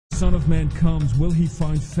Son of Man comes, will he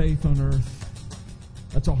find faith on earth?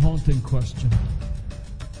 That's a haunting question.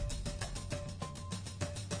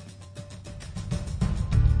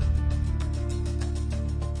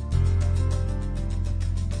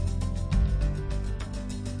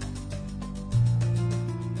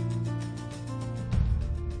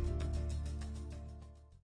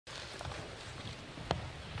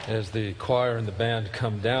 As the choir and the band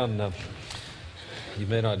come down, you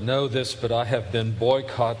may not know this, but I have been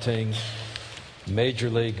boycotting Major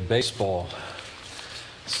League Baseball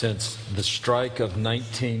since the strike of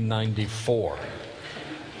 1994.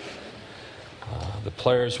 The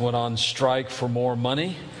players went on strike for more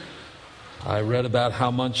money. I read about how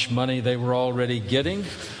much money they were already getting.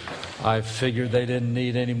 I figured they didn't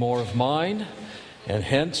need any more of mine. And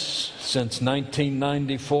hence, since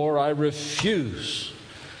 1994, I refuse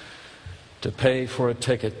to pay for a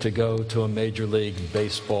ticket to go to a Major League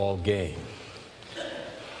Baseball game.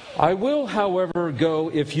 I will, however, go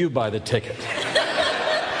if you buy the ticket.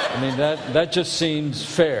 I mean, that just seems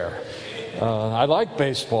fair. I like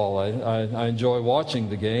baseball. I enjoy watching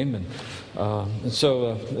the game. And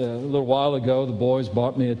so a little while ago, the boys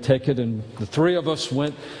bought me a ticket, and the three of us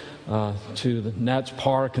went to the Nats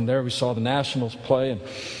Park, and there we saw the Nationals play. And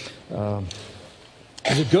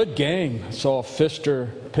it was a good game. I saw Fister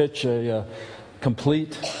pitch a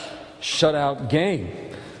complete shutout game.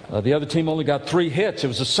 The other team only got 3 hits. It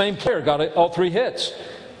was the same player got all 3 hits.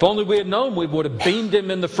 If only we had known, we would have beamed him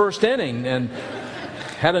in the first inning and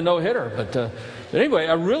had a no-hitter. But anyway,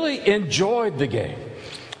 I really enjoyed the game.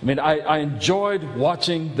 I mean, I enjoyed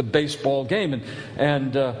watching the baseball game.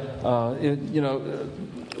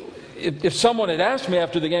 If someone had asked me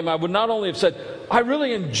after the game, I would not only have said, I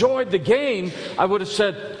really enjoyed the game, I would have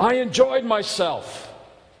said, I enjoyed myself.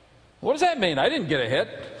 What does that mean? I didn't get a hit.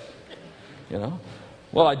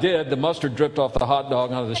 Well, I did. The mustard dripped off the hot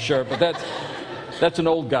dog onto the shirt, but that's an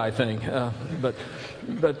old guy thing. But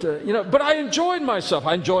I enjoyed myself.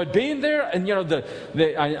 I enjoyed being there, and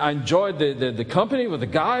I enjoyed the company with the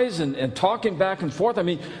guys and talking back and forth. I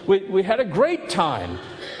mean, we had a great time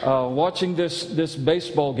watching this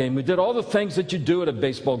baseball game. We did all the things that you do at a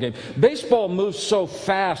baseball game. Baseball moves so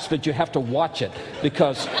fast that you have to watch it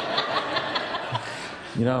because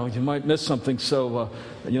you might miss something. So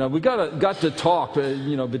we got to talk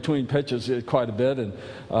between pitches quite a bit, and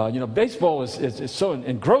baseball is so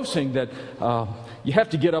engrossing that you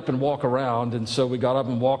have to get up and walk around. And so we got up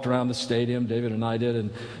and walked around the stadium, David and I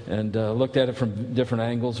did, and looked at it from different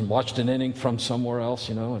angles and watched an inning from somewhere else,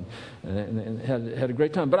 and had a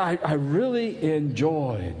great time. But I really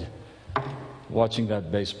enjoyed watching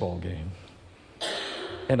that baseball game,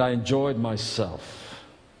 and I enjoyed myself.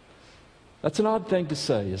 That's an odd thing to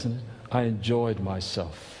say, isn't it? I enjoyed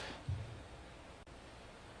myself.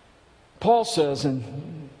 Paul says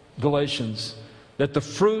in Galatians that the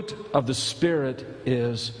fruit of the Spirit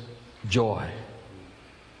is joy.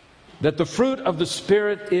 That the fruit of the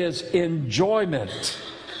Spirit is enjoyment.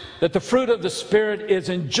 That the fruit of the Spirit is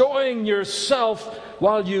enjoying yourself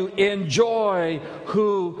while you enjoy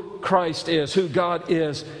who Christ is, who God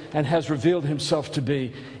is, and has revealed Himself to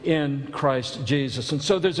be in Christ Jesus. And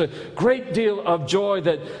so there's a great deal of joy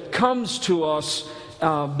that comes to us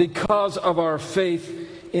because of our faith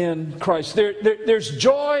in Christ. There's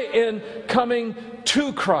joy in coming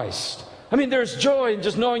to Christ. I mean, there's joy in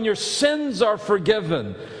just knowing your sins are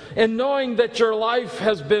forgiven and knowing that your life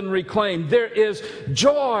has been reclaimed. There is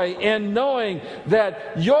joy in knowing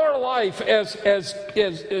that your life,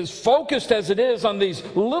 as focused as it is on these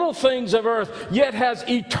little things of earth, yet has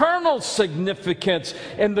eternal significance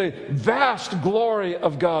in the vast glory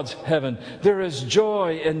of God's heaven. There is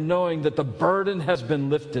joy in knowing that the burden has been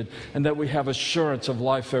lifted and that we have assurance of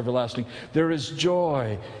life everlasting. There is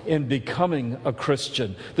joy in becoming a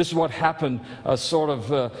Christian. This is what happened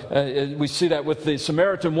we see that with the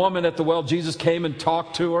Samaritan woman at the well. Jesus came and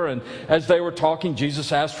talked to her, and as they were talking,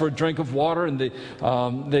 Jesus asked for a drink of water, and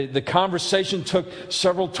the conversation took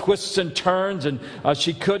several twists and turns, and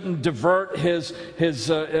she couldn't divert him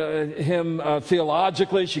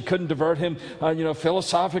theologically. She couldn't divert him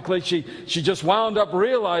philosophically. She just wound up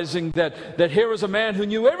realizing that here was a man who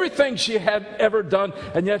knew everything she had ever done,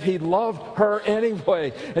 and yet he loved her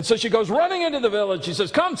anyway. And so she goes running into the village. She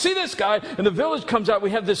says, "Come, see this guy." And the village comes out. We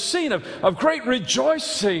have this scene of great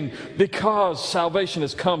rejoicing because salvation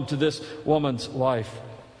has come to this woman's life.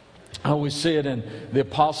 We see it in the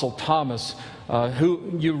Apostle Thomas,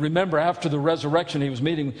 who you remember after the resurrection,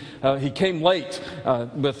 he came late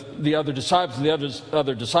with the other disciples, and the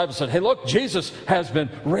other disciples said, "Hey, look, Jesus has been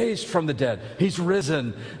raised from the dead. He's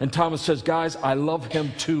risen." And Thomas says, "Guys, I love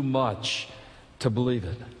him too much to believe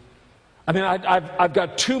it. I mean, I've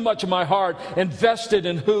got too much of my heart invested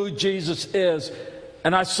in who Jesus is.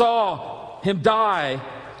 And I saw him die,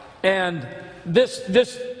 and this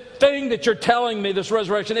thing that you're telling me, this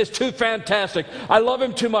resurrection, is too fantastic. I love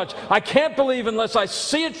him too much. I can't believe unless I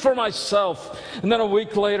see it for myself. And then a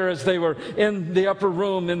week later, as they were in the upper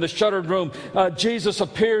room, in the shuttered room, Jesus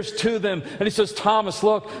appears to them, and he says, Thomas,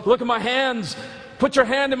 look at my hands. Put your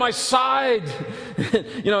hand in my side.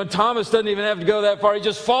 And Thomas doesn't even have to go that far. He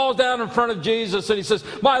just falls down in front of Jesus and he says,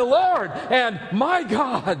 my Lord and my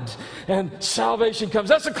God. And salvation comes.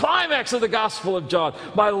 That's the climax of the Gospel of John.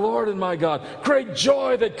 My Lord and my God. Great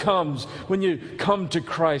joy that comes when you come to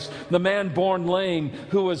Christ. The man born lame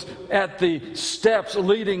who was at the steps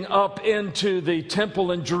leading up into the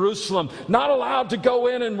temple in Jerusalem, not allowed to go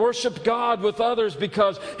in and worship God with others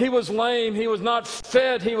because he was lame. He was not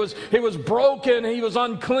fit. He was broken. He was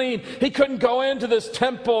unclean. He couldn't go into this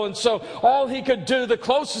temple. And so all he could do, the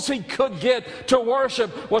closest he could get to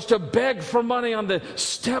worship, was to beg for money on the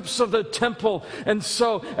steps of the temple. And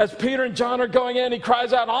so as Peter and John are going in, he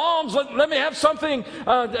cries out, alms, let me have something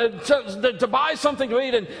to buy something to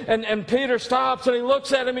eat. And Peter stops and he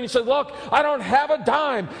looks at him and he says, look, I don't have a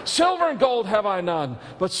dime. Silver and gold have I none,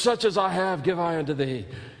 but such as I have give I unto thee.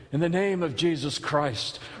 In the name of Jesus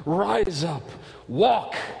Christ, rise up,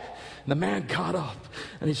 walk. And the man got up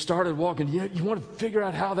and he started walking. You want to figure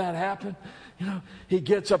out how that happened? He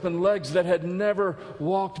gets up and legs that had never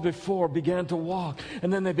walked before began to walk.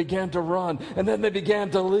 And then they began to run. And then they began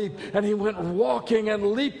to leap. And he went walking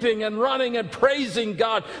and leaping and running and praising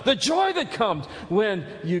God. The joy that comes when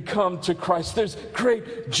you come to Christ. There's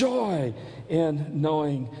great joy in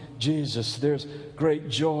knowing Jesus. There's great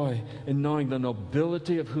joy in knowing the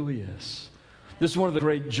nobility of who he is. This is one of the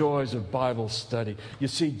great joys of Bible study. You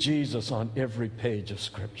see Jesus on every page of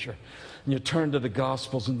Scripture. And you turn to the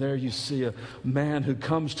Gospels, and there you see a man who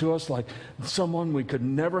comes to us like someone we could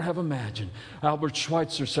never have imagined. Albert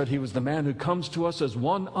Schweitzer said he was the man who comes to us as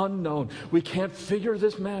one unknown. We can't figure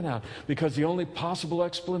this man out because the only possible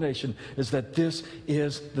explanation is that this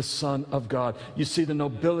is the Son of God. You see the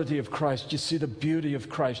nobility of Christ. You see the beauty of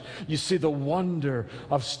Christ. You see the wonder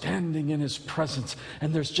of standing in his presence.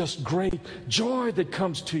 And there's just great joy that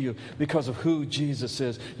comes to you because of who Jesus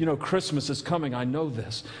is. Christmas is coming. I know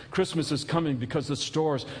this. Christmas is coming because the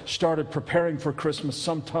stores started preparing for Christmas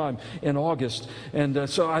sometime in August. And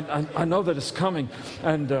so I know that it's coming.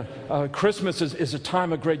 And Christmas is a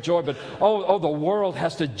time of great joy. But, the world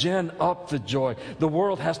has to gin up the joy. The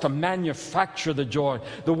world has to manufacture the joy.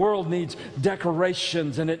 The world needs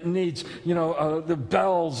decorations, and it needs, the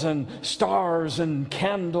bells and stars and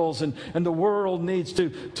candles. And the world needs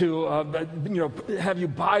to have you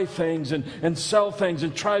buy things and sell things,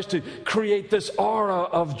 and tries to create this aura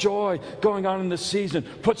of joy going on in the season.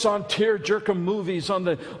 Puts on tear-jerker movies on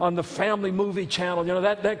the family movie channel,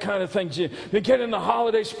 that kind of thing. You get in the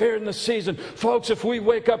holiday spirit in the season. Folks, if we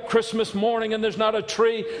wake up Christmas morning and there's not a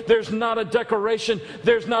tree, there's not a decoration,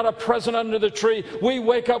 there's not a present under the tree, we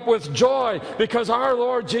wake up with joy because our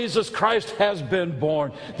Lord Jesus Christ has been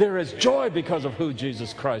born. There is joy because of who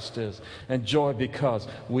Jesus Christ is, and joy because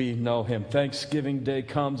we know him. Thanksgiving Day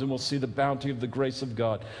comes and we'll see the bounty of the grace of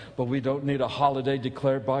God, but we don't need a holiday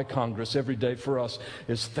declared by Congress. Every day for us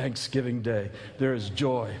is Thanksgiving Day. There is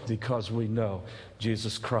joy because we know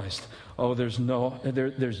Jesus Christ.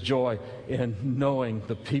 There's joy in knowing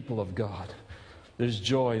the people of God. There's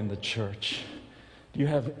joy in the church. Do you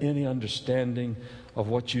have any understanding of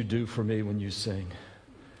what you do for me when you sing?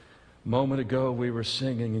 A moment ago we were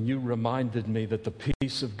singing and you reminded me that the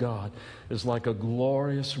peace of God is like a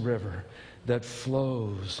glorious river that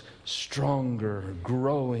flows stronger,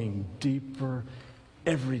 growing deeper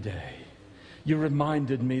every day. You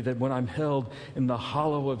reminded me that when I'm held in the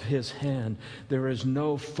hollow of his hand, there is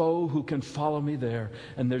no foe who can follow me there,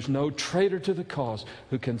 and there's no traitor to the cause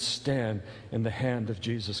who can stand in the hand of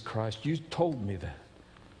Jesus Christ. You told me that.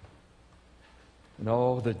 And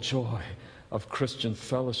the joy of Christian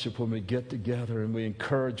fellowship when we get together and we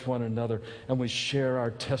encourage one another and we share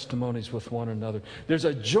our testimonies with one another. There's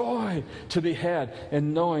a joy to be had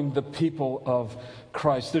in knowing the people of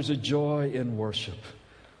Christ. There's a joy in worship.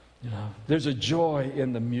 There's a joy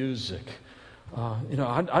in the music.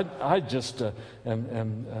 I just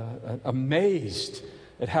am amazed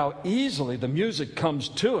at how easily the music comes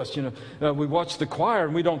to us. We watch the choir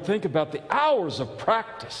and we don't think about the hours of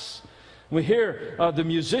practice. We hear the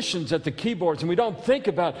musicians at the keyboards and we don't think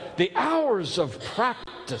about the hours of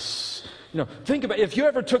practice. Think about if you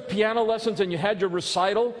ever took piano lessons and you had your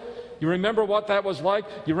recital. You remember what that was like?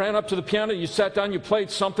 You ran up to the piano, you sat down, you played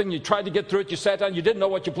something, you tried to get through it, you sat down, you didn't know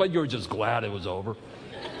what you played, you were just glad it was over.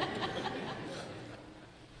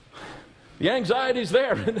 The anxiety's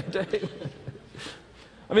there in the day.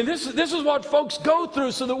 I mean, this is what folks go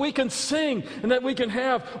through so that we can sing and that we can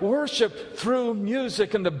have worship through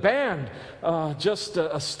music. And the band, just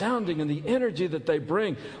astounding, and the energy that they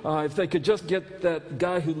bring. If they could just get that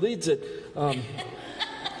guy who leads it.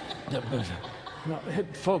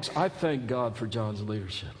 Folks, I thank God for John's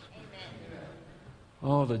leadership.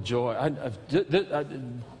 Oh, the joy.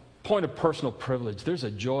 Point of personal privilege. There's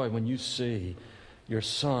a joy when you see your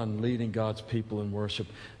son leading God's people in worship,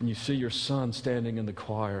 and you see your son standing in the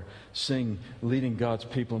choir, leading God's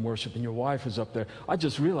people in worship, and your wife is up there. I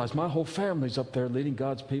just realized my whole family's up there leading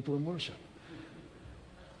God's people in worship.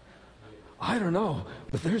 I don't know,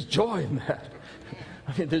 but there's joy in that.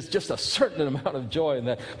 I mean, there's just a certain amount of joy in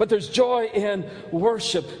that. But there's joy in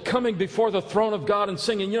worship, coming before the throne of God and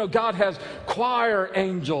singing. You know, God has choir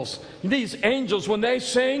angels. These angels, when they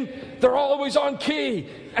sing, they're always on key.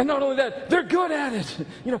 And not only that, they're good at it.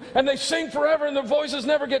 You know, and they sing forever and their voices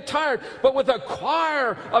never get tired. But with a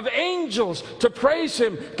choir of angels to praise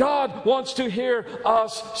Him, God wants to hear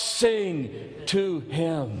us sing to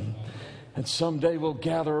Him. And someday we'll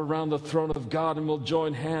gather around the throne of God and we'll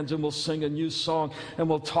join hands and we'll sing a new song and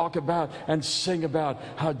we'll talk about and sing about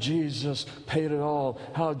how Jesus paid it all,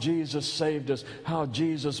 how Jesus saved us, how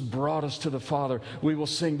Jesus brought us to the Father. We will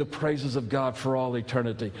sing the praises of God for all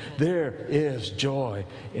eternity. There is joy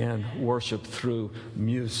in worship through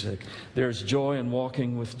music. There's joy in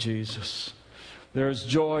walking with Jesus. There's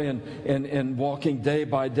joy in walking day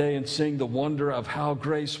by day and seeing the wonder of how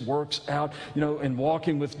grace works out, you know, in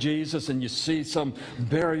walking with Jesus, and you see some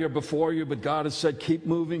barrier before you, but God has said, keep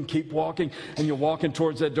moving, keep walking, and you're walking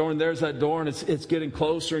towards that door, and there's that door, and it's getting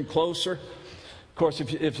closer and closer. Of course,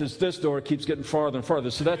 if it's this door, it keeps getting farther and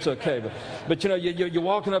farther, so that's okay. But you know, you're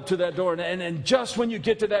walking up to that door, and just when you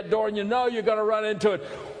get to that door and you know you're going to run into it,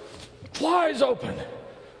 flies open.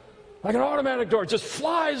 Like an automatic door, it just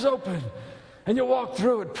flies open. And you walk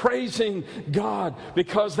through it praising God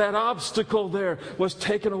because that obstacle there was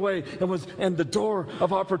taken away and the door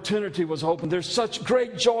of opportunity was open. There's such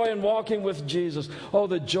great joy in walking with Jesus. Oh,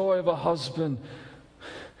 the joy of a husband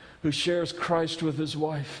who shares Christ with his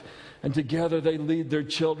wife. And together they lead their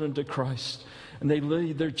children to Christ. And they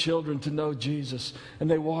lead their children to know Jesus. And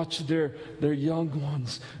they watch their young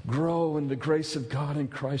ones grow in the grace of God in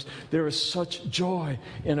Christ. There is such joy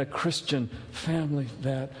in a Christian family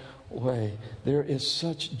that way. There is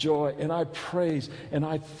such joy, and I praise and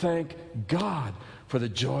I thank God for the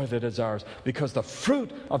joy that is ours, because the fruit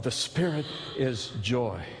of the Spirit is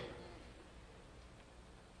joy.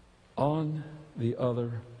 On the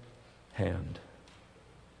other hand,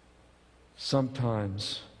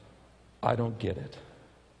 sometimes I don't get it.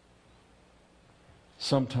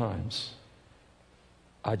 Sometimes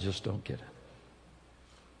I just don't get it.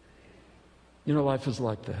 You know, life is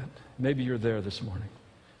like that. Maybe you're there this morning.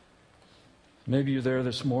 Maybe you're there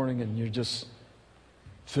this morning and you're just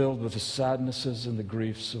filled with the sadnesses and the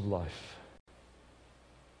griefs of life.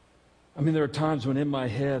 I mean, there are times when in my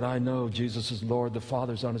head I know Jesus is Lord, the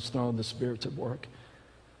Father's on His throne, the Spirit's at work.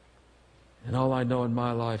 And all I know in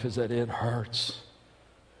my life is that it hurts.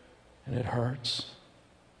 And it hurts.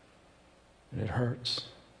 And it hurts.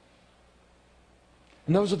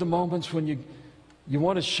 And those are the moments when you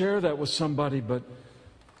want to share that with somebody, but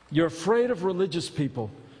you're afraid of religious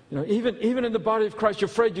people. You know, even in the body of Christ, you're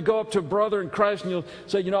afraid you go up to a brother in Christ and you'll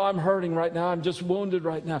say, you know, I'm hurting right now. I'm just wounded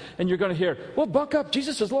right now. And you're going to hear, well, buck up.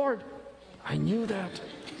 Jesus is Lord. I knew that.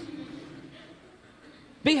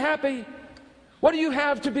 Be happy. What do you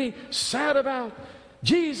have to be sad about?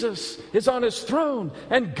 Jesus is on His throne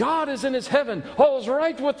and God is in His heaven. All's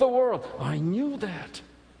right with the world. I knew that.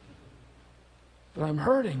 But I'm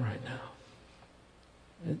hurting right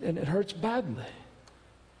now. And it hurts badly.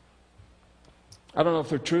 I don't know if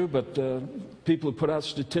they're true, but people who put out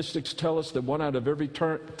statistics tell us that 1 out of every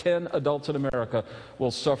 10 adults in America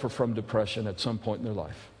will suffer from depression at some point in their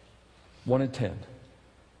life. 1 in 10.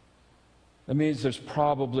 That means there's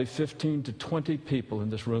probably 15 to 20 people in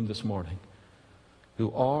this room this morning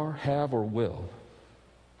who are, have, or will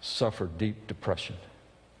suffer deep depression.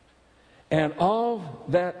 And of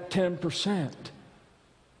that 10%,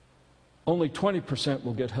 only 20%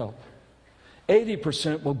 will get help.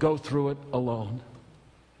 80% will go through it alone.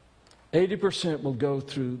 80% will go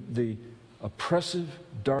through the oppressive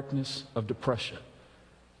darkness of depression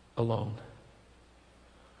alone.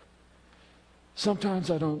 Sometimes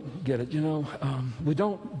I don't get it. You know, we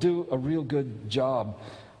don't do a real good job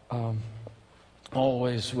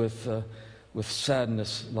always with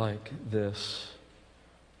sadness like this.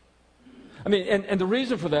 I mean, and the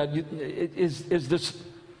reason for that is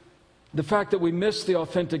the fact that we miss the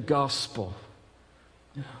authentic gospel.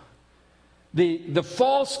 You know, The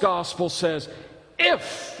false gospel says,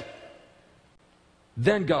 if,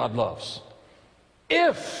 then God loves.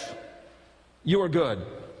 If you are good.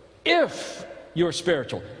 If you are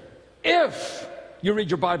spiritual. If you read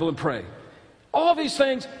your Bible and pray. All these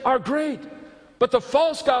things are great. But the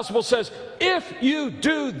false gospel says, if you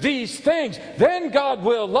do these things, then God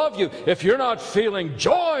will love you. If you're not feeling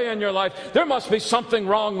joy in your life, there must be something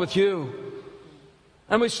wrong with you.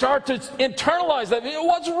 And we start to internalize that.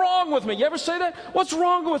 What's wrong with me? You ever say that? What's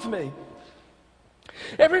wrong with me?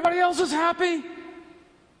 Everybody else is happy.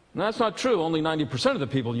 No, that's not true. Only 90% of the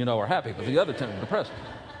people you know are happy, but the other 10 are depressed.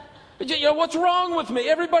 But what's wrong with me?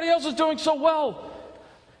 Everybody else is doing so well.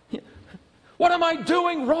 What am I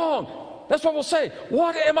doing wrong? That's what we'll say.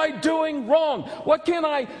 What am I doing wrong? What can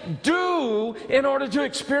I do in order to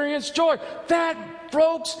experience joy? That,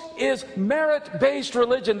 folks, is merit-based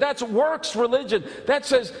religion. That's works religion. That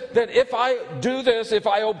says that if I do this, if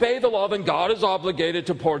I obey the law, then God is obligated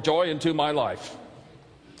to pour joy into my life.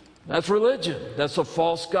 That's religion. That's a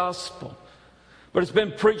false gospel. But it's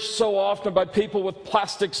been preached so often by people with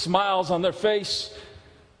plastic smiles on their face.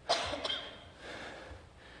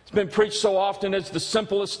 It's been preached so often it's the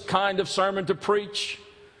simplest kind of sermon to preach.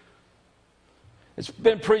 It's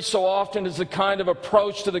been preached so often as the kind of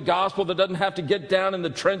approach to the gospel that doesn't have to get down in the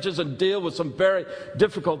trenches and deal with some very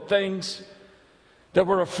difficult things that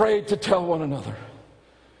we're afraid to tell one another.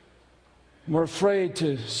 We're afraid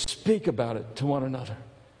to speak about it to one another.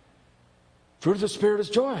 Fruit of the Spirit is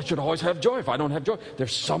joy. I should always have joy. If I don't have joy,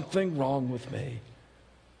 there's something wrong with me.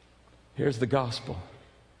 Here's the gospel.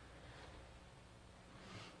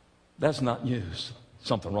 That's not news.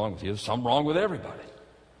 Something wrong with you. There's something wrong with everybody.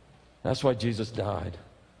 That's why Jesus died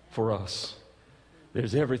for us.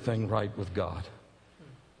 There's everything right with God.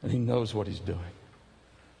 And He knows what He's doing.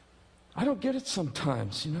 I don't get it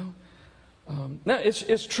sometimes, you know. Now,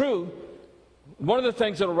 it's true. One of the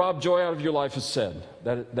things that will rob joy out of your life is sin.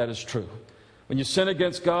 That is true. When you sin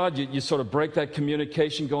against God, you sort of break that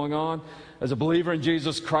communication going on. As a believer in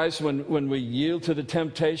Jesus Christ, when we yield to the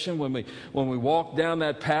temptation, when we walk down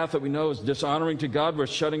that path that we know is dishonoring to God, we're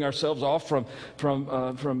shutting ourselves off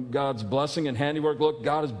from God's blessing and handiwork. Look,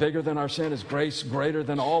 God is bigger than our sin, His grace greater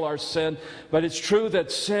than all our sin. But it's true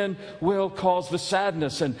that sin will cause the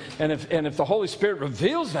sadness, and if the Holy Spirit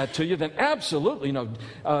reveals that to you, then absolutely,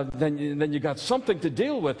 then you got something to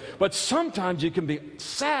deal with. But sometimes you can be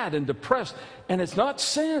sad and depressed, and it's not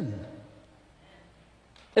sin.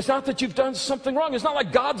 It's not that you've done something wrong. It's not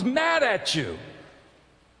like God's mad at you.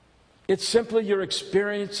 It's simply you're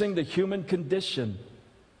experiencing the human condition.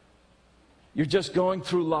 You're just going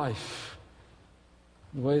through life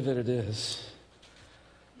the way that it is.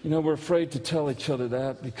 You know, we're afraid to tell each other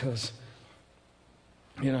that because,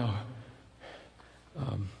 what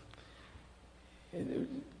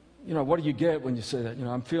do you get when you say that?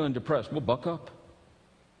 I'm feeling depressed. Well, buck up.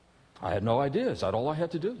 I had no idea. Is that all I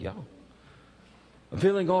had to do? Yeah. I'm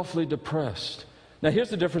feeling awfully depressed. Now, here's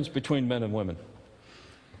the difference between men and women.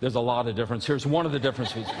 There's a lot of difference. Here's one of the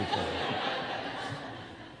differences between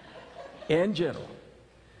in general.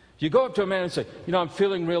 You go up to a man and say, I'm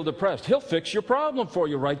feeling real depressed. He'll fix your problem for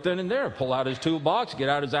you right then and there. Pull out his toolbox, get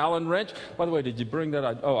out his Allen wrench. By the way, did you bring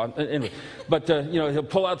that? Anyway. But, he'll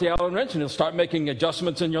pull out the Allen wrench and he'll start making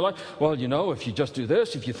adjustments in your life. Well, if you just do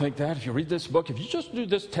this, if you think that, if you read this book, if you just do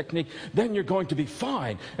this technique, then you're going to be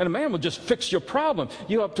fine. And a man will just fix your problem.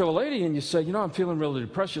 You go up to a lady and you say, I'm feeling really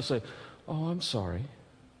depressed. She'll say, oh, I'm sorry.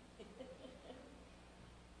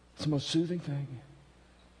 It's the most soothing thing.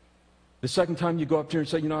 The second time you go up to her and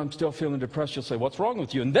say, I'm still feeling depressed, she'll say, what's wrong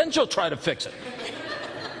with you? And then she'll try to fix it.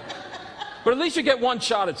 But at least you get one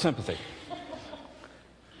shot at sympathy.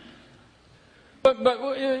 But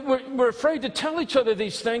we're afraid to tell each other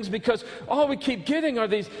these things because all we keep getting are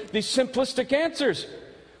these simplistic answers.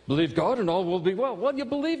 Believe God and all will be well. Well, you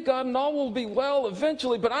believe God and all will be well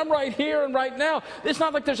eventually, but I'm right here and right now. It's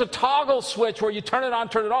not like there's a toggle switch where you turn it on,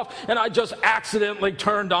 turn it off, and I just accidentally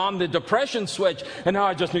turned on the depression switch, and now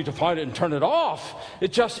I just need to find it and turn it off.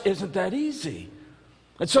 It just isn't that easy.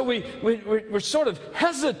 And so we're sort of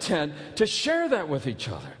hesitant to share that with each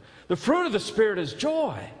other. The fruit of the Spirit is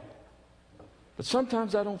joy, but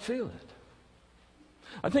sometimes I don't feel it.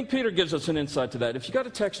 I think Peter gives us an insight to that. If you got a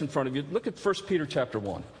text in front of you, look at 1 Peter chapter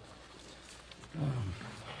 1.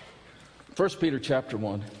 1 Peter chapter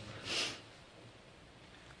 1.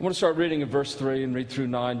 I want to start reading at verse 3 and read through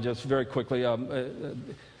 9 just very quickly.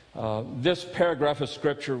 This paragraph of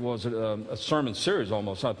Scripture was a sermon series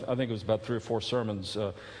almost. I think it was about 3 or 4 sermons.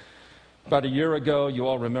 About a year ago, you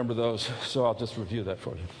all remember those, so I'll just review that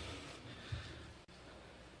for you.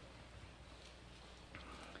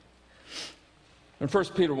 In 1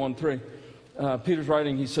 Peter 1:3, Peter's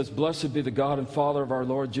writing, he says, "Blessed be the God and Father of our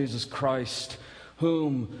Lord Jesus Christ,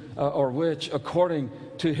 whom, or which, according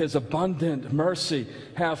to his abundant mercy,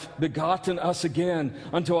 hath begotten us again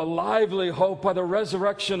unto a lively hope by the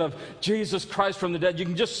resurrection of Jesus Christ from the dead." You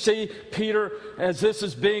can just see Peter, as this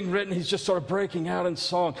is being written, he's just sort of breaking out in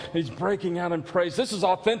song. He's breaking out in praise. This is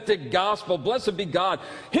authentic gospel. Blessed be God.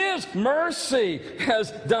 His mercy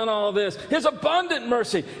has done all this. His abundant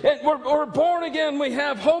mercy. And we're born again. We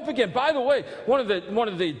have hope again. By the way, one of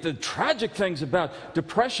the tragic things about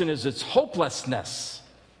depression is its hopelessness.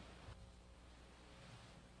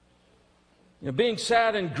 Being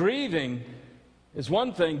sad and grieving is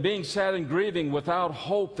one thing. Being sad and grieving without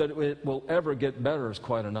hope that it will ever get better is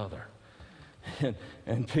quite another.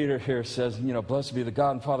 And Peter here says, blessed be the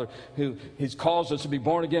God and Father who He's caused us to be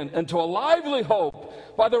born again into a lively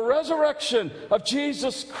hope by the resurrection of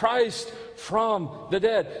Jesus Christ from the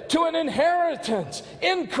dead, to an inheritance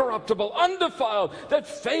incorruptible, undefiled, that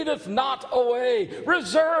fadeth not away,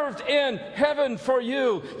 reserved in heaven for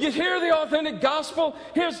you. You hear the authentic gospel?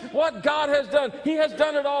 Here's what God has done. He has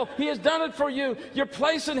done it all. He has done it for you. Your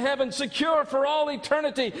place in heaven, secure for all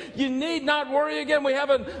eternity. You need not worry again. We have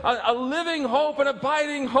a living hope, an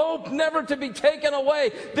abiding hope, never to be taken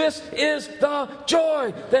away. This is the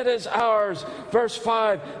joy that is ours. Verse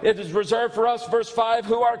 5, it is reserved for us, verse 5,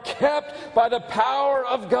 who are kept by the power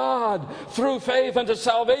of God through faith unto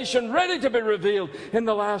salvation, ready to be revealed in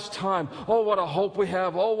the last time. Oh, what a hope we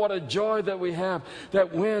have. Oh, what a joy that we have,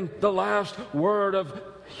 that when the last word of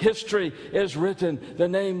history is written,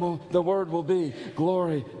 the word will be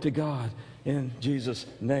glory to God in Jesus'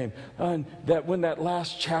 name. And that when that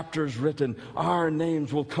last chapter is written, our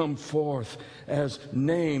names will come forth as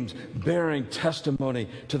names bearing testimony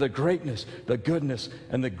to the greatness, the goodness,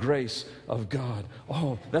 and the grace of God.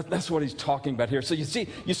 Oh, that's what he's talking about here. So you see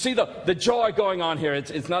the joy going on here.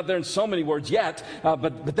 It's not there in so many words yet,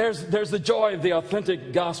 but there's the joy of the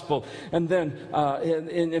authentic gospel. And then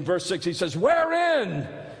in verse 6 he says, "Wherein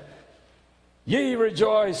ye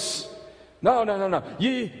rejoice." No.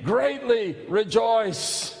 Ye greatly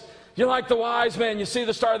rejoice. You're like the wise men. You see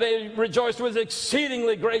the star. They rejoiced with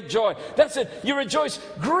exceedingly great joy. That's it. You rejoice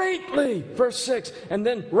greatly. Verse 6. And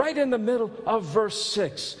then right in the middle of verse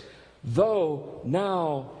 6. Though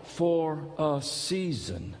now for a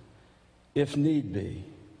season, if need be,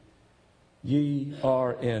 ye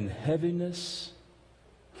are in heaviness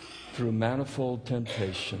through manifold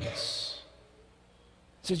temptations.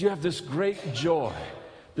 It says you have this great joy.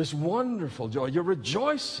 This wonderful joy. You're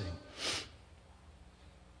rejoicing.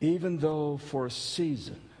 Even though for a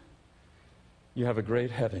season you have a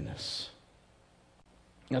great heaviness.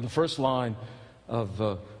 Now the first line of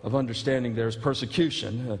understanding there is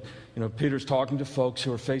persecution. Peter's talking to folks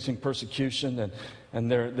who are facing persecution and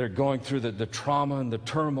they're going through the trauma and the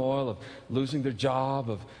turmoil of losing their job,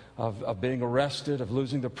 of being arrested, of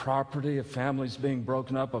losing their property, of families being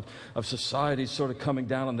broken up, of society sort of coming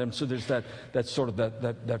down on them. So there's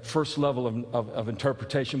that first level of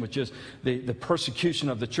interpretation, which is the persecution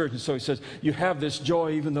of the church. And so he says, you have this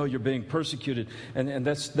joy even though you're being persecuted. And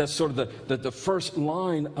that's sort of the first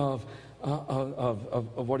line of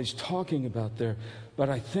what he's talking about there. But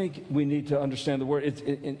I think we need to understand the word.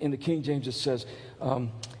 In the King James it says,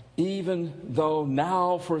 even though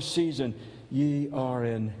now for a season ye are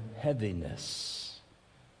in heaviness,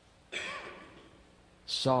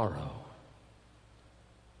 sorrow,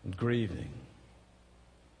 and grieving.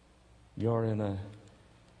 You're in a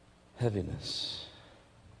heaviness.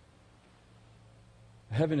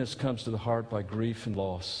 Heaviness comes to the heart by grief and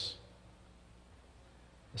loss.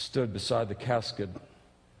 I stood beside the casket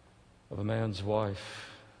of a man's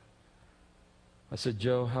wife. I said,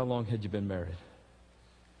 "Joe, how long had you been married?"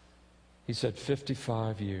 He said,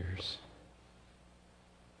 55 years.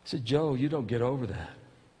 I said, "Joe, you don't get over that."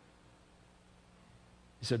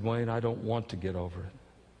 He said, "Wayne, I don't want to get over it.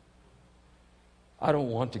 I don't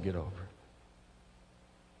want to get over it."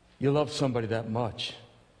 You love somebody that much,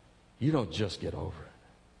 you don't just get over it.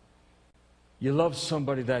 You love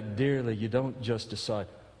somebody that dearly, you don't just decide,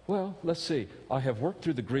 well, let's see, I have worked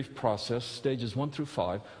through the grief process, stages 1 through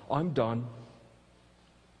 5, I'm done.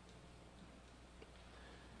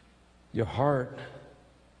 Your heart,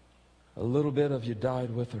 a little bit of you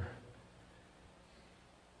died with her.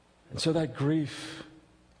 And so that grief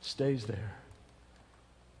stays there.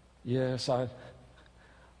 Yes, I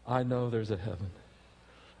know there's a heaven.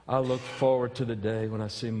 I look forward to the day when I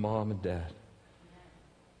see Mom and Dad.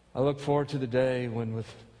 I look forward to the day when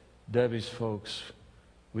with Debbie's folks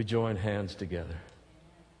we join hands together.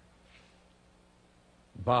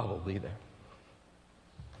 Bob will be there.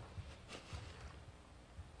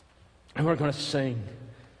 And we're going to sing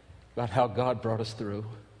about how God brought us through.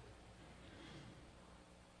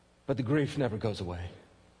 But the grief never goes away.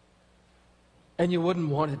 And you wouldn't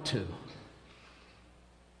want it to.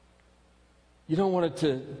 You don't want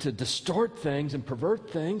it to distort things and pervert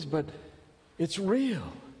things, but it's real.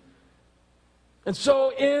 And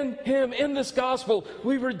so in Him, in this gospel,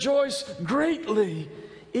 we rejoice greatly,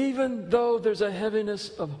 even though there's a heaviness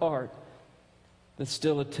of heart that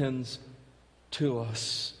still attends to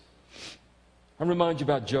us. I remind you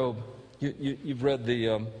about Job. You've read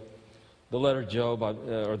the letter of Job,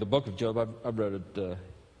 or the book of Job. I've read it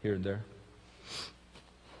here and there.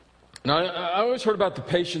 Now, I always heard about the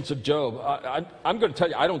patience of Job. I'm going to tell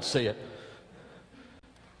you, I don't see it.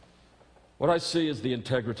 What I see is the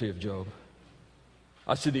integrity of Job.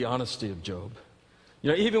 I see the honesty of Job.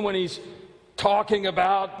 Even when he's talking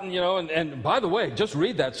about, and by the way, just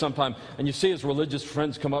read that sometime, and you see his religious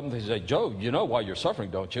friends come up and they say, Job, you know why you're suffering,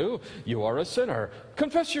 don't you? You are a sinner.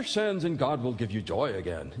 Confess your sins and God will give you joy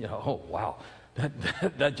again. Oh, wow.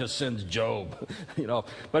 That just sends Job,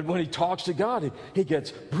 But when he talks to God, he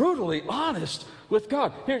gets brutally honest with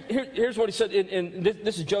God. Here's what he said.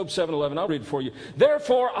 This is Job 7:11. I'll read it for you.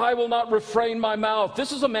 Therefore, I will not refrain my mouth.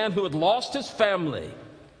 This is a man who had lost his family.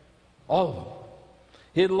 All of them.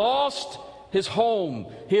 He had lost his home.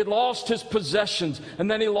 He had lost his possessions. And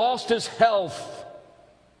then he lost his health.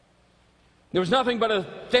 There was nothing but a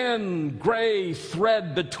thin, gray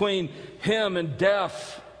thread between him and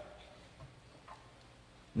death.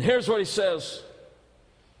 And here's what he says.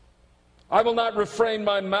 I will not refrain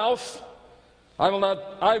my mouth.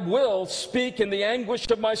 I will speak in the anguish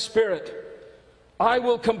of my spirit. I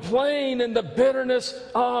will complain in the bitterness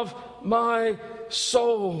of my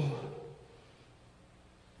soul.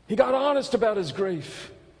 He got honest about his grief.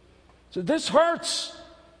 He said, this hurts.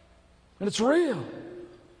 And it's real.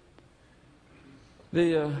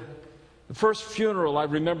 The first funeral I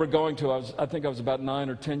remember going to, I think I was about 9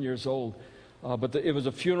 or 10 years old. But it was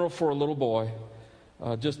a funeral for a little boy,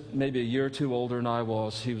 just maybe a year or two older than I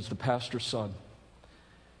was. He was the pastor's son.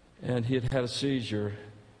 And he had had a seizure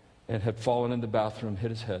and had fallen in the bathroom,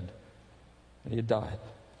 hit his head, and he had died.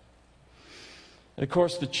 And of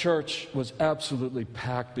course, the church was absolutely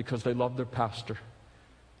packed because they loved their pastor.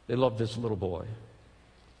 They loved this little boy.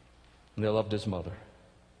 And they loved his mother.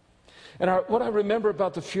 And what I remember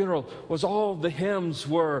about the funeral was all the hymns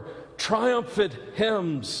were triumphant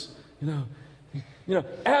hymns,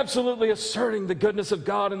 absolutely asserting the goodness of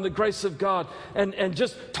God and the grace of God, and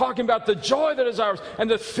just talking about the joy that is ours. And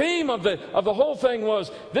the theme of the whole thing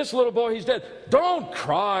was, this little boy, he's dead. Don't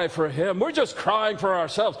cry for him. We're just crying for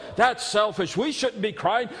ourselves. That's selfish. We shouldn't be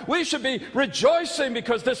crying. We should be rejoicing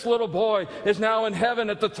because this little boy is now in heaven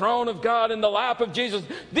at the throne of God in the lap of Jesus.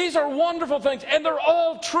 These are wonderful things, and they're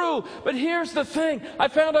all true. But here's the thing. I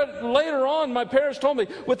found out later on, my parents told me,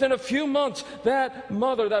 within a few months, that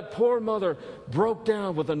mother, that poor mother, broke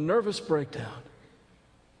down with a nervous breakdown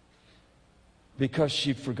because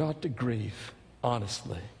she forgot to grieve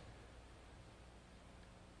honestly.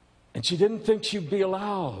 And she didn't think she'd be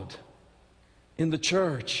allowed in the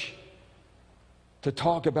church to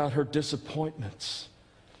talk about her disappointments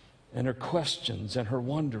and her questions and her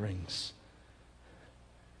wonderings.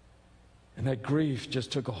 And that grief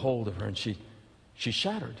just took a hold of her, and she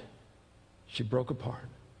shattered. She broke apart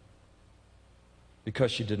because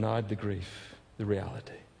she denied the grief, the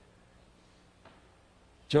reality.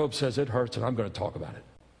 Job says, it hurts, and I'm going to talk about it.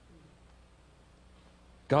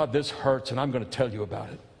 God, this hurts, and I'm going to tell you about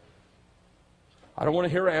it. I don't want to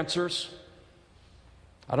hear answers.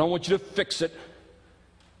 I don't want you to fix it.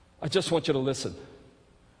 I just want you to listen.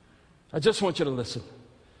 I just want you to listen.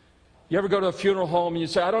 You ever go to a funeral home and you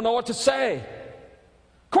say, I don't know what to say?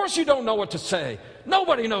 Of course you don't know what to say.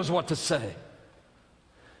 Nobody knows what to say.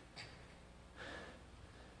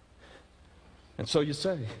 And so you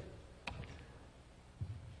say,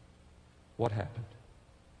 what happened?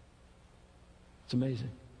 It's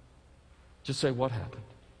amazing. Just say, what happened?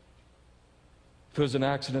 If it was an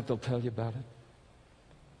accident, they'll tell you about it.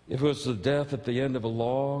 If it was the death at the end of a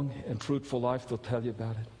long and fruitful life, they'll tell you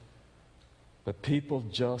about it. But people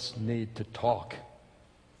just need to talk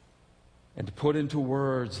and to put into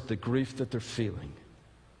words the grief that they're feeling.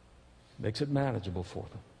 Makes it manageable for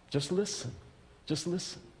them. Just listen. Just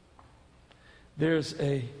listen. There's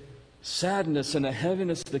a sadness and a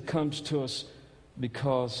heaviness that comes to us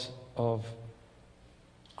because of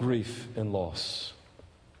grief and loss.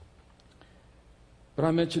 But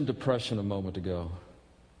I mentioned depression a moment ago.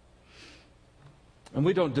 And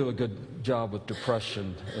we don't do a good job with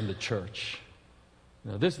depression in the church.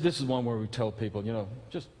 This is one where we tell people,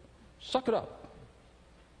 just suck it up.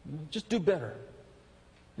 Just do better.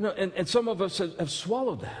 And some of us have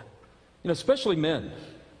swallowed that. Especially men.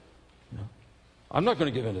 I'm not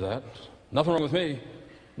going to give in to that. Nothing wrong with me.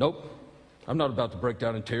 Nope. I'm not about to break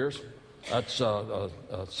down in tears. That's got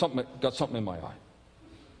something in my eye.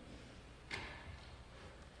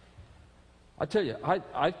 I tell you,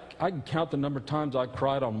 I can count the number of times I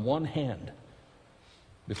cried on one hand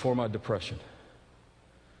before my depression.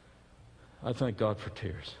 I thank God for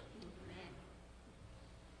tears.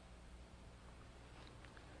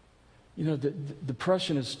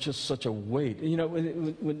 Depression is just such a weight.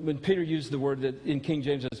 When Peter used the word that in King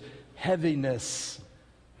James as heaviness,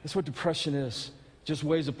 that's what depression is. It just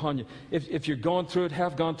weighs upon you. If you're going through it,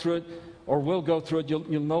 have gone through it, or will go through it,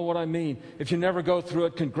 you'll know what I mean. If you never go through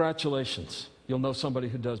it, congratulations. You'll know somebody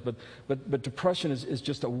who does. But depression is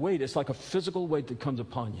just a weight. It's like a physical weight that comes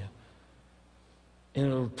upon you. And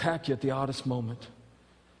it'll attack you at the oddest moment.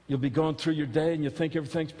 You'll be going through your day and you think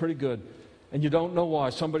everything's pretty good. And you don't know why.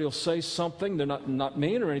 Somebody will say something. They're not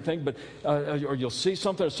mean or anything, but or you'll see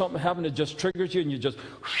something or something happen that just triggers you, and you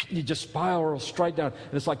just spiral straight down.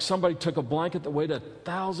 And it's like somebody took a blanket that weighed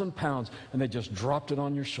 1,000 pounds and they just dropped it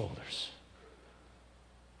on your shoulders.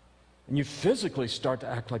 And you physically start to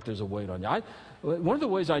act like there's a weight on you. One of the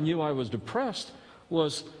ways I knew I was depressed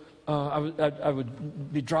was I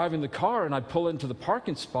would be driving the car and I'd pull into the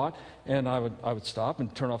parking spot and I would stop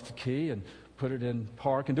and turn off the key and put it in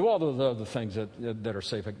park and do all those other things that are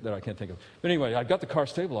safe that I can't think of. But anyway, I got the car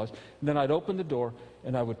stabilized, and then I'd open the door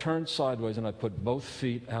and I would turn sideways and I'd put both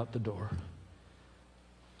feet out the door,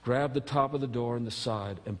 grab the top of the door and the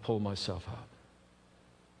side and pull myself out.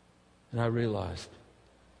 And I realized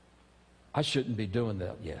I shouldn't be doing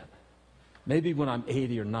that yet. Maybe when I'm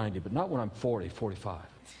 80 or 90, but not when I'm 40, 45.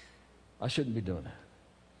 I shouldn't be doing that.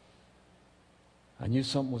 I knew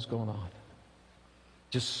something was going on.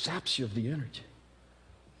 Just saps you of the energy.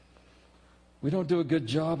 We don't do a good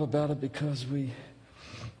job about it because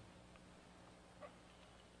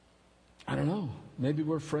I don't know, maybe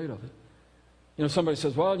we're afraid of it. Somebody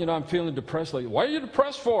says, well, I'm feeling depressed lately. What are you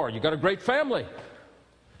depressed for? You got a great family.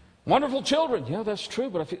 Wonderful children. Yeah, that's true,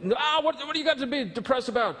 but I feel, what do you got to be depressed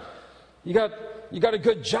about? You got a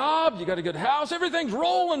good job, you got a good house, everything's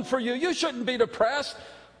rolling for you. You shouldn't be depressed.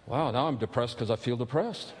 Wow, now I'm depressed because I feel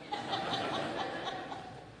depressed.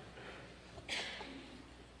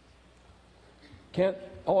 Can't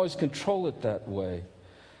always control it that way.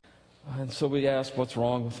 And so we ask, what's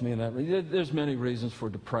wrong with me? And there's many reasons for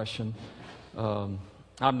depression. I'm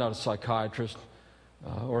not a psychiatrist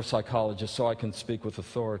or a psychologist, so I can speak with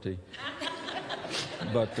authority.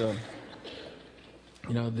 But,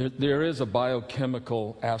 there is a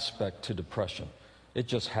biochemical aspect to depression. It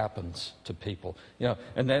just happens to people.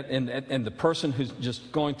 And the person who's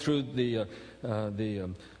just going through the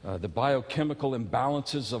biochemical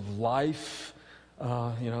imbalances of life,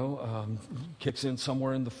 kicks in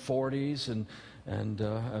somewhere in the 40s,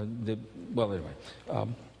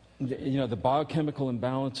 the biochemical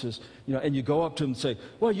imbalances, and you go up to them and say,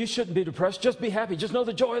 well, you shouldn't be depressed, just be happy, just know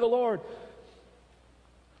the joy of the Lord.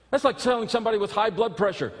 That's like telling somebody with high blood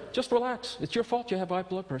pressure, just relax, it's your fault you have high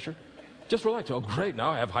blood pressure, just relax. Oh, great,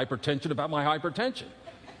 now I have hypertension about my hypertension.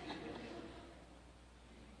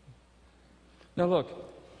 Now look,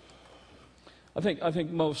 I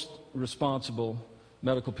think most responsible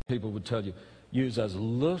medical people would tell you, use as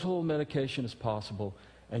little medication as possible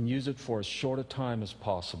and use it for as short a time as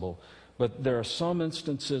possible. But there are some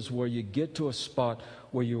instances where you get to a spot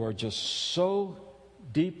where you are just so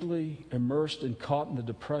deeply immersed and caught in the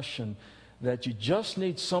depression that you just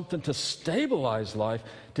need something to stabilize life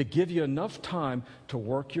to give you enough time to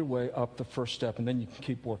work your way up the first step, and then you can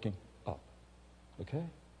keep working up. Okay?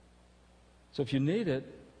 So if you need it,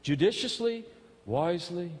 judiciously,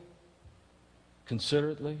 wisely,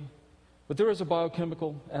 considerately. But there is a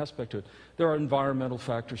biochemical aspect to it. There are environmental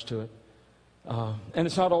factors to it. And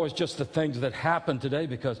it's not always just the things that happen today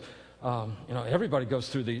because, everybody goes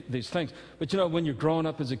through these things. But, when you're growing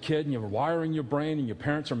up as a kid and you're wiring your brain and your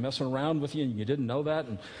parents are messing around with you and you didn't know that.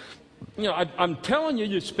 And, I'm telling you,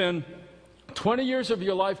 you spend 20 years of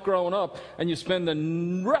your life growing up and you spend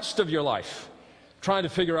the rest of your life trying to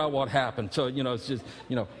figure out what happened. So, it's just,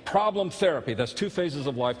 problem therapy. That's 2 phases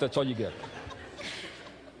of life. That's all you get.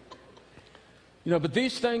 But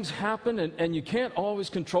these things happen, and you can't always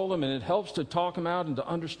control them, and it helps to talk them out and to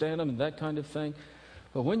understand them and that kind of thing.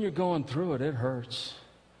 But when you're going through it, it hurts.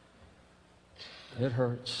 It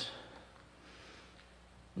hurts.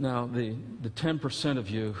 Now, the 10% of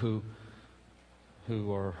you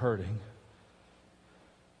who are hurting,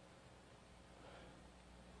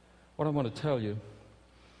 what I want to tell you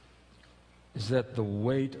is that the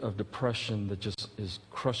weight of depression that just is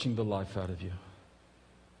crushing the life out of you,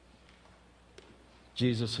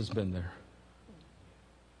 Jesus has been there.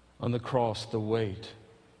 On the cross, the weight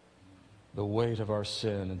of our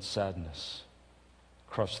sin and sadness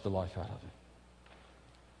crushed the life out of it.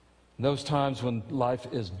 In those times when life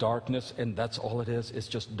is darkness, and that's all it is, it's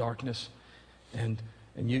just darkness, and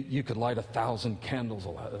you could light 1,000 candles,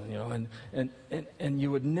 you know, and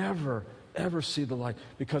you would never, ever see the light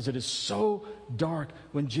because it is so dark.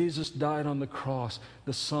 When Jesus died on the cross,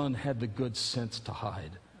 the sun had the good sense to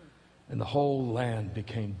hide, and the whole land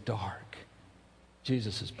became dark.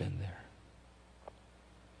 Jesus has been there.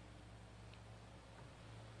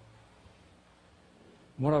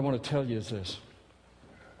 What I want to tell you is this.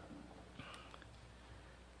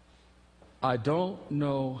 I don't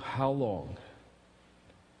know how long,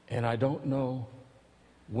 and I don't know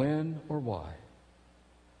when or why,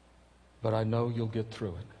 but I know you'll get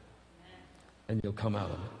through it, and you'll come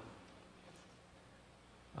out of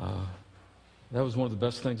it. That was one of the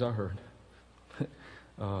best things I heard.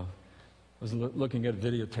 I was looking at a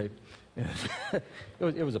videotape. And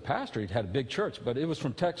it was a pastor. He'd had a big church, but it was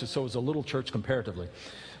from Texas, so it was a little church comparatively.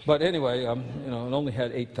 But anyway, it only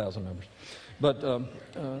had 8,000 members. But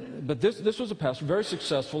this was a pastor, very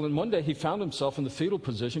successful, and one day he found himself in the fetal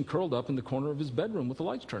position, curled up in the corner of his bedroom with the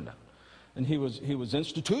lights turned out. And he was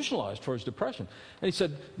institutionalized for his depression. And he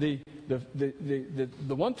said the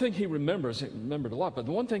one thing he remembered a lot, but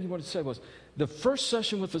the one thing he wanted to say was, the first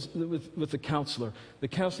session with the counselor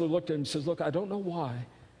looked at him and says, "Look, I don't know why,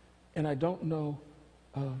 and I don't know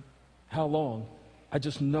how long. I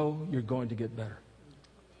just know you're going to get better."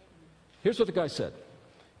 Here's what the guy said.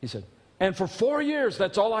 He said, "And for 4 years,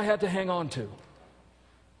 that's all I had to hang on to.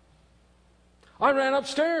 I ran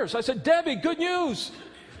upstairs. I said, 'Debbie, good news.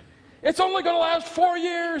 It's only going to last 4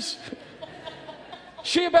 years.'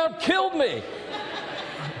 She about killed me."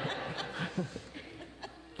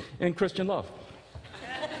 In Christian love.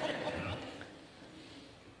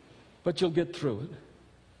 But you'll get through it.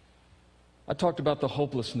 I talked about the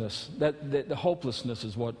hopelessness. The hopelessness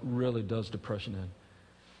is what really does depression in.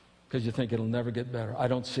 Because you think it'll never get better. I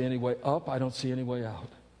don't see any way up. I don't see any way out.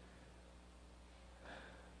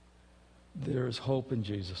 There is hope in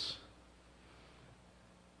Jesus.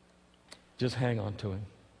 Just hang on to Him.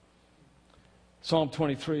 Psalm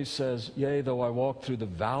 23 says, "Yea, though I walk through the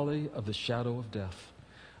valley of the shadow of death."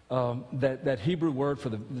 That Hebrew word for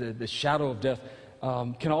the shadow of death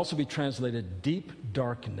can also be translated deep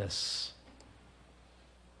darkness.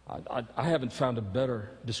 I haven't found a better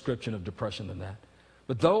description of depression than that.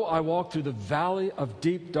 But though I walk through the valley of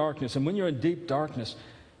deep darkness, and when you're in deep darkness,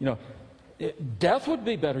 death would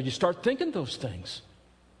be better. You start thinking those things.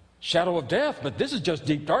 Shadow of death, but this is just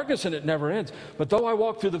deep darkness and it never ends. But though I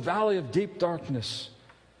walk through the valley of deep darkness,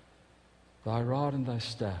 thy rod and thy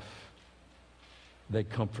staff, they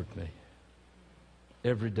comfort me.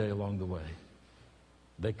 Every day along the way,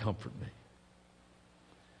 they comfort me.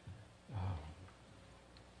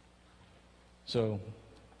 So,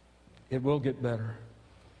 it will get better.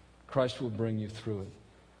 Christ will bring you through it.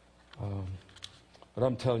 But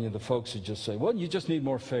I'm telling you, the folks who just say, "Well, you just need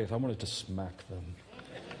more faith," I wanted to smack them.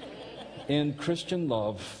 In Christian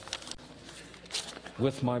love,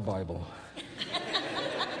 with my Bible.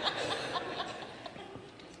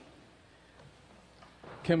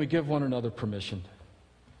 Can we give one another permission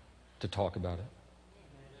to talk about it?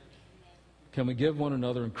 Can we give one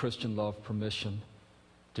another in Christian love permission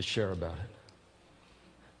to share about it?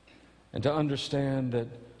 And to understand that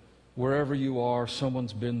wherever you are,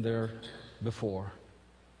 someone's been there before.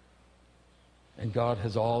 And God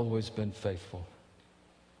has always been faithful.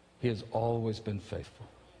 He has always been faithful.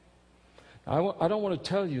 I don't want to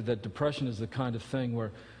tell you that depression is the kind of thing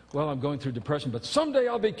where, well, I'm going through depression, but someday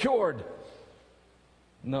I'll be cured.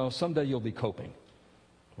 No, someday you'll be coping,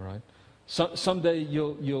 all right? Someday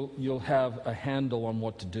you'll have a handle on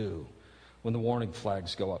what to do when the warning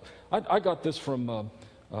flags go up. I got this from,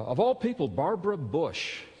 of all people, Barbara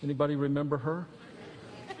Bush. Anybody remember her?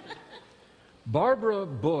 Barbara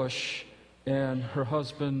Bush and her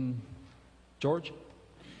husband, George,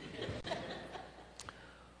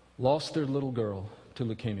 lost their little girl to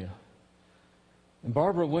leukemia. And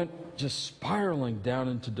Barbara went just spiraling down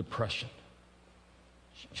into depression.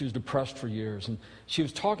 She was depressed for years. And she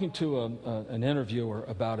was talking to an interviewer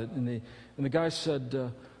about it. And the guy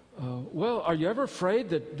said, well, are you ever afraid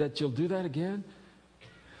that you'll do that again?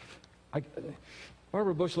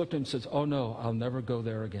 Barbara Bush looked at him and says, "Oh, no, I'll never go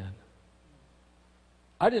there again."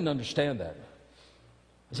 I didn't understand that.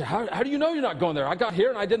 I said, how do you know you're not going there? I got here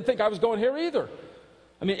and I didn't think I was going here either.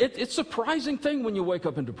 I mean, it's a surprising thing when you wake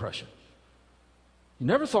up in depression. You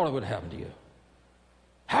never thought it would happen to you.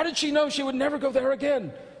 How did she know she would never go there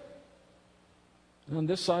again? And on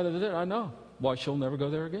this side of it, I know. why she'll never go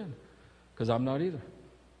there again. Because I'm not either.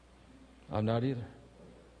 I'm not either.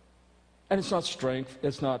 And it's not strength.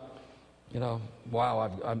 It's not, wow,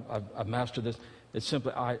 I've mastered this. It's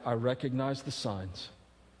simply I recognize the signs.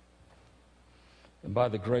 And by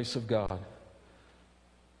the grace of God,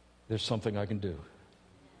 there's something I can do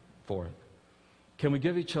for it. Can we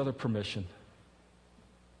give each other permission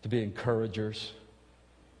to be encouragers?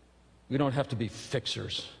 We don't have to be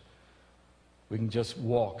fixers. We can just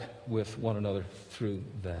walk with one another through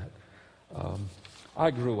that.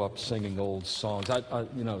 I grew up singing old songs.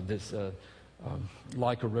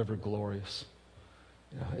 Like a River Glorious.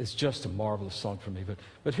 It's just a marvelous song for me.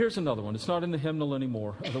 But here's another one. It's not in the hymnal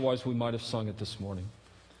anymore. Otherwise, we might have sung it this morning.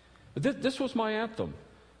 But this was my anthem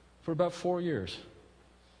for about 4 years.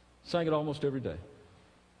 Sang it almost every day.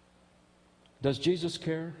 Does Jesus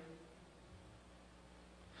care?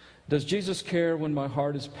 Does Jesus care when my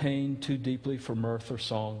heart is pained too deeply for mirth or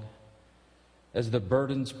song? As the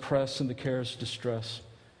burdens press and the cares distress,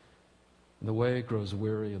 and the way grows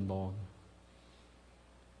weary and long?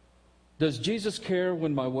 Does Jesus care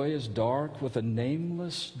when my way is dark with a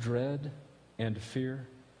nameless dread and fear?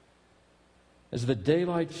 As the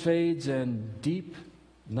daylight fades and deep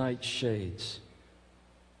night shades,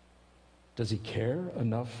 does He care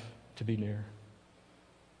enough to be near?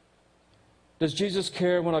 Does Jesus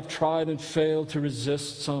care when I've tried and failed to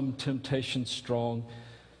resist some temptation strong,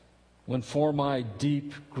 when for my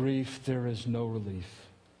deep grief there is no relief,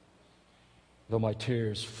 though my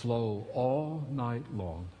tears flow all night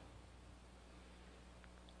long?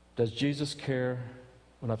 Does Jesus care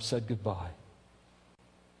when I've said goodbye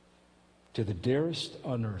to the dearest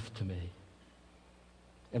on earth to me,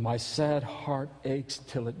 and my sad heart aches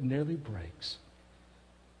till it nearly breaks?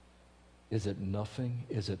 Is it nothing?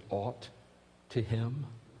 Is it aught to Him?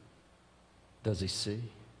 Does He see?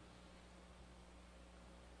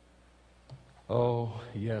 Oh,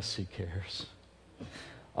 yes, He cares.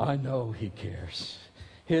 I know He cares.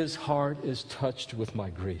 His heart is touched with my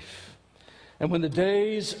grief. And when the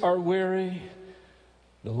days are weary,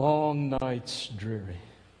 the long nights dreary,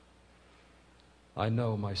 I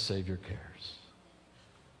know my Savior cares.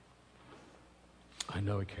 I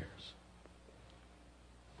know He cares.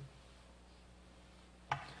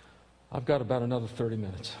 I've got about another 30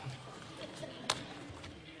 minutes.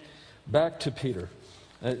 Back to Peter,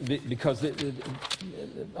 because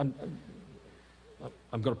I'm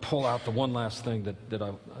going to pull out the one last thing that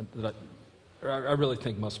I really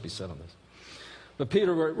think must be said on this. But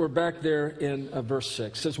Peter, we're back there in verse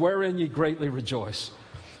 6. It says, wherein ye greatly rejoice.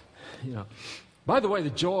 By the way, the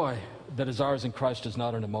joy that is ours in Christ is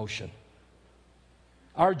not an emotion.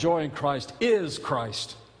 Our joy in Christ is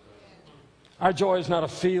Christ. Our joy is not a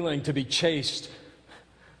feeling to be chased.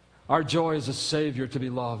 Our joy is a Savior to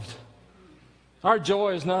be loved. Our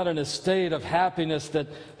joy is not an estate of happiness that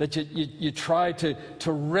you try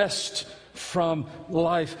to wrest from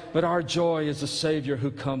life, but our joy is a Savior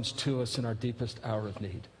who comes to us in our deepest hour of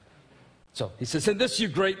need. So he says, in this you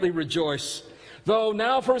greatly rejoice, though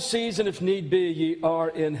now for a season, if need be, ye are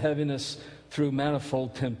in heaviness through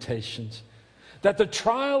manifold temptations, that the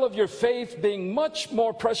trial of your faith, being much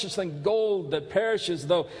more precious than gold that perishes,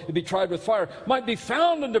 though it be tried with fire, might be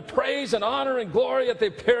found unto praise and honor and glory at the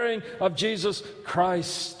appearing of Jesus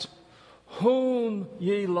Christ, whom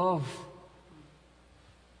ye love,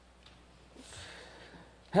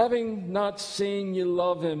 having not seen, ye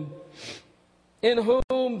love Him, in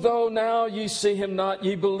whom, though now ye see Him not,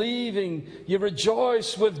 ye believing, ye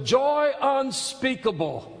rejoice with joy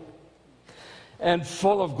unspeakable and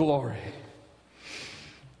full of glory.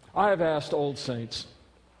 I have asked old saints,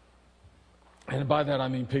 and by that I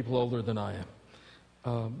mean people older than I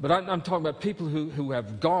am, but I'm talking about people who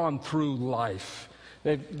have gone through life.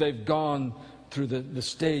 They've gone through the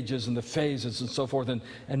stages and the phases and so forth, and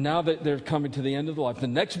now that they're coming to the end of the life. The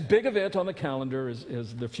next big event on the calendar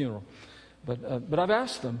is their funeral. But I've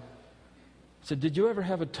asked them, I said, did you ever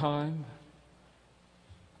have a time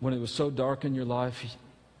when it was so dark in your life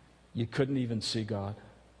you couldn't even see God?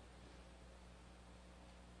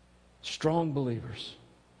 Strong believers,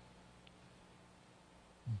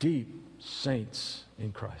 deep saints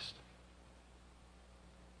in Christ.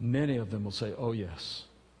 Many of them will say, oh yes,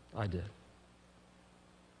 I did.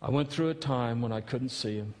 I went through a time when I couldn't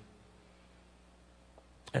see Him,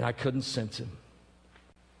 and I couldn't sense Him.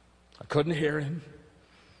 I couldn't hear Him.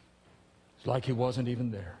 It's like He wasn't even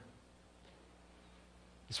there.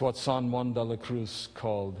 It's what San Juan de la Cruz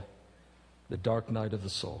called the dark night of the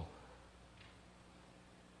soul.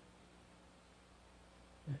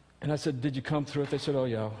 And I said, did you come through it? They said, oh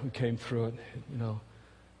yeah, we came through it,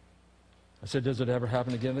 I said, does it ever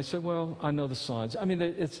happen again? They said, well, I know the signs. I mean,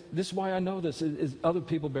 this is why I know this, is other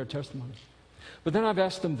people bear testimony. But then I've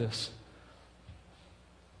asked them this.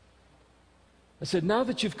 I said, now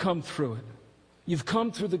that you've come through it, you've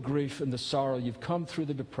come through the grief and the sorrow, you've come through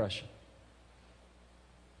the depression,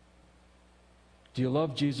 do you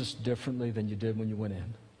love Jesus differently than you did when you went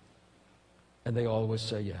in? And they always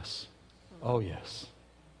say yes. Oh, yes.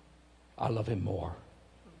 I love him more.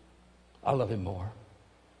 I love him more.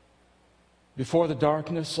 Before the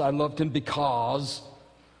darkness, I loved him because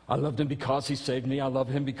he saved me. I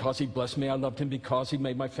loved him because he blessed me. I loved him because he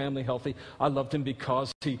made my family healthy. I loved him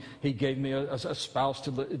because he gave me a spouse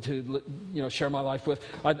to share my life with.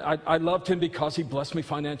 I loved him because he blessed me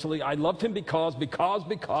financially. I loved him because,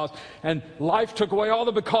 and life took away all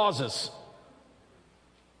the becauses.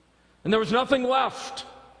 And there was nothing left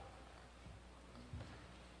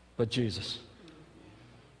but Jesus.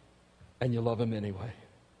 And you love him anyway.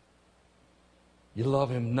 You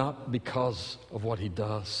love him not because of what he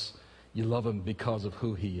does. You love him because of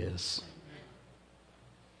who he is.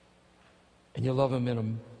 And you love him in a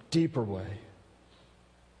deeper way,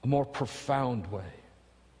 a more profound way,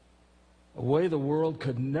 a way the world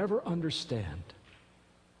could never understand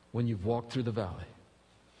when you've walked through the valley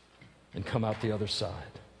and come out the other side.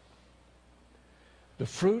 The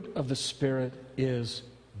fruit of the Spirit is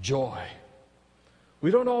joy.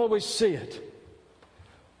 We don't always see it,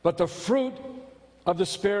 but the fruit of the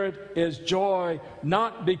Spirit is joy,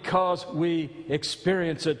 not because we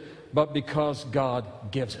experience it, but because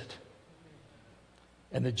God gives it.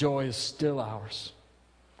 And the joy is still ours,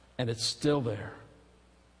 and it's still there,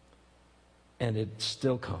 and it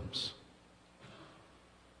still comes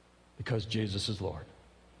because Jesus is Lord.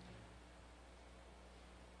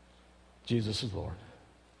 Jesus is Lord.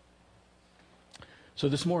 So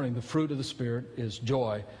this morning, the fruit of the Spirit is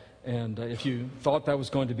joy. And if you thought that was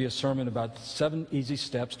going to be a sermon about 7 easy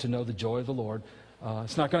steps to know the joy of the Lord,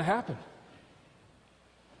 it's not going to happen.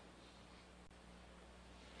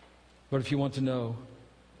 But if you want to know,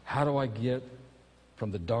 how do I get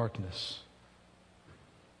from the darkness?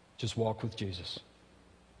 Just walk with Jesus.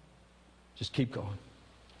 Just keep going.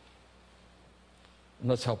 And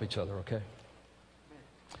let's help each other, okay?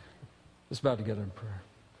 Let's bow together in prayer.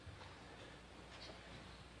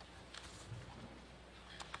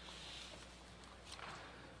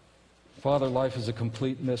 Father, life is a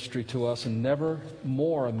complete mystery to us, and never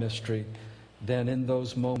more a mystery than in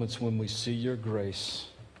those moments when we see your grace.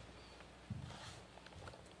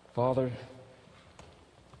 Father,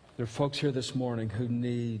 there are folks here this morning who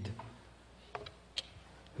need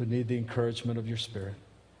the encouragement of your Spirit.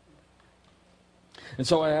 And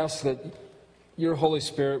so I ask that your Holy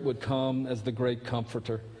Spirit would come as the great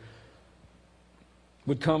comforter,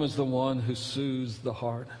 would come as the one who soothes the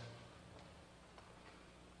heart,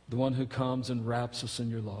 the one who comes and wraps us in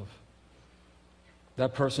your love.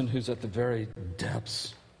 That person who's at the very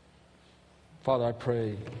depths. Father, I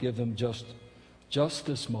pray, give them just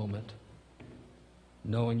this moment,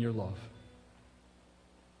 knowing your love.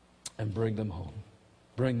 And bring them home.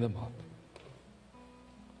 Bring them up.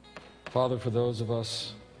 Father, for those of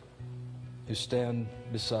us who stand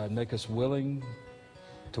beside, make us willing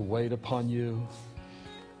to wait upon you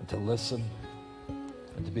and to listen,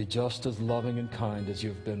 and to be just as loving and kind as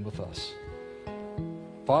you've been with us.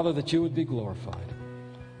 Father, that you would be glorified,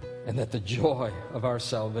 and that the joy of our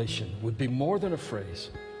salvation would be more than a phrase,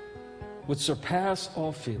 would surpass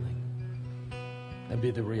all feeling, and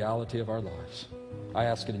be the reality of our lives. I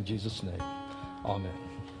ask it in Jesus' name. Amen.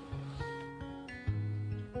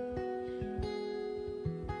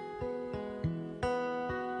 All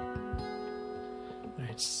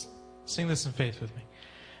right, sing this in faith with me.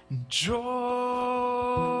 Joy,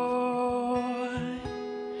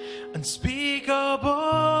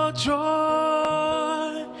 unspeakable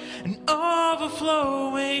joy, an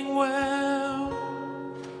overflowing well,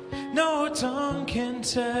 no tongue can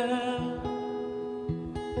tell.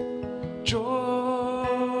 Joy.